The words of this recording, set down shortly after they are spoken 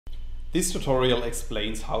This tutorial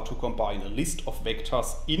explains how to combine a list of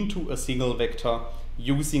vectors into a single vector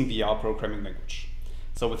using the R programming language.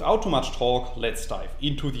 So without too much talk, let's dive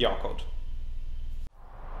into the R code.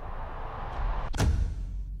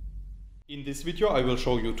 In this video I will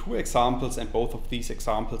show you two examples, and both of these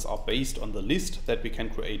examples are based on the list that we can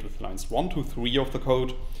create with lines 1 to 3 of the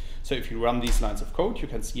code. So if you run these lines of code, you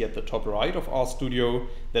can see at the top right of RStudio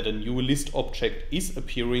that a new list object is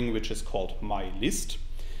appearing, which is called myList.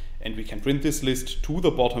 And we can print this list to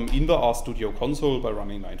the bottom in the RStudio console by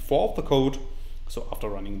running line 4 of the code. So after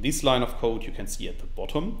running this line of code, you can see at the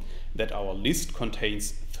bottom that our list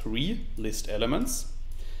contains 3 list elements.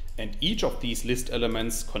 And each of these list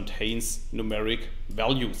elements contains numeric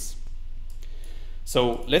values.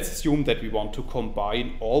 So let's assume that we want to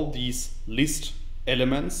combine all these list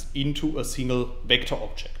elements into a single vector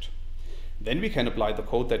object. Then we can apply the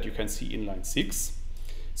code that you can see in line 6.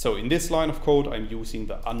 So in this line of code, I'm using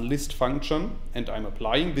the unlist function, and I'm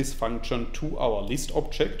applying this function to our list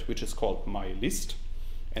object, which is called myList.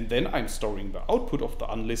 And then I'm storing the output of the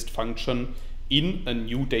unlist function in a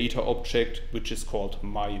new data object, which is called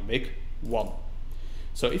myVec1.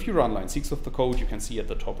 So if you run line 6 of the code, you can see at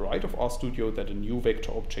the top right of RStudio that a new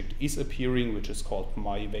vector object is appearing, which is called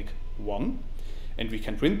myVec1. And we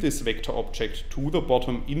can print this vector object to the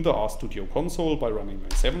bottom in the RStudio console by running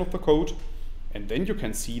line 7 of the code. And then you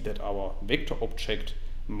can see that our vector object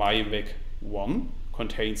myVec1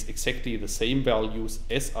 contains exactly the same values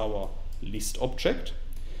as our list object.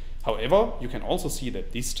 However, you can also see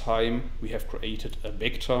that this time we have created a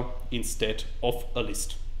vector instead of a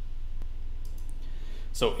list.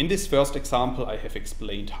 So in this first example, I have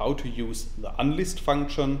explained how to use the unlist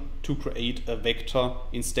function to create a vector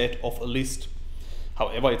instead of a list.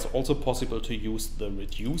 However, it's also possible to use the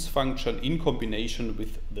reduce function in combination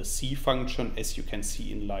with the C function, as you can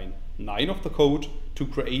see in line 9 of the code, to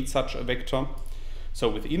create such a vector. So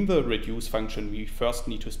within the reduce function, we first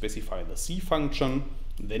need to specify the C function,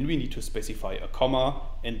 then we need to specify a comma,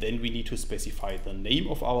 and then we need to specify the name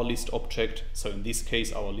of our list object. So in this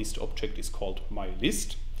case, our list object is called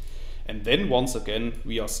myList. And then once again,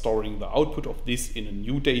 we are storing the output of this in a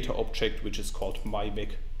new data object, which is called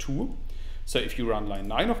myVec2. So if you run line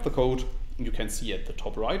 9 of the code, you can see at the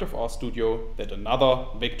top right of RStudio that another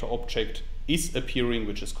vector object is appearing,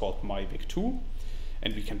 which is called myVec2.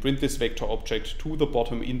 And we can print this vector object to the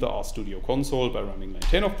bottom in the RStudio console by running line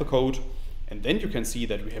 10 of the code. And then you can see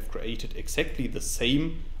that we have created exactly the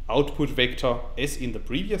same output vector as in the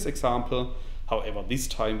previous example. However, this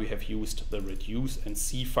time we have used the reduce and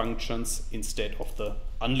C functions instead of the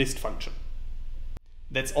unlist function.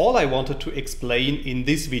 That's all I wanted to explain in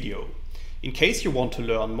this video. In case you want to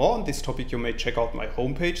learn more on this topic, you may check out my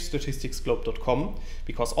homepage, statisticsglobe.com,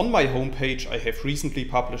 because on my homepage I have recently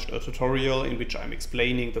published a tutorial in which I'm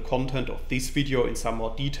explaining the content of this video in some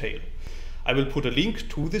more detail. I will put a link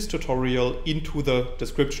to this tutorial into the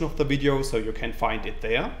description of the video, so you can find it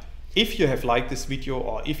there. If you have liked this video,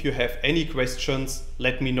 or if you have any questions,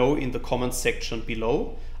 let me know in the comments section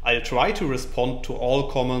below. I'll try to respond to all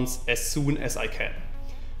comments as soon as I can.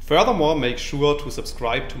 Furthermore, make sure to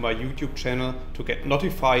subscribe to my YouTube channel to get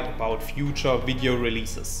notified about future video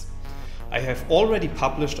releases. I have already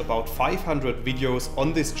published about 500 videos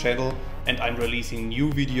on this channel, and I'm releasing new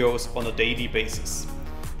videos on a daily basis.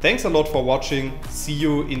 Thanks a lot for watching. See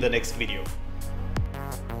you in the next video.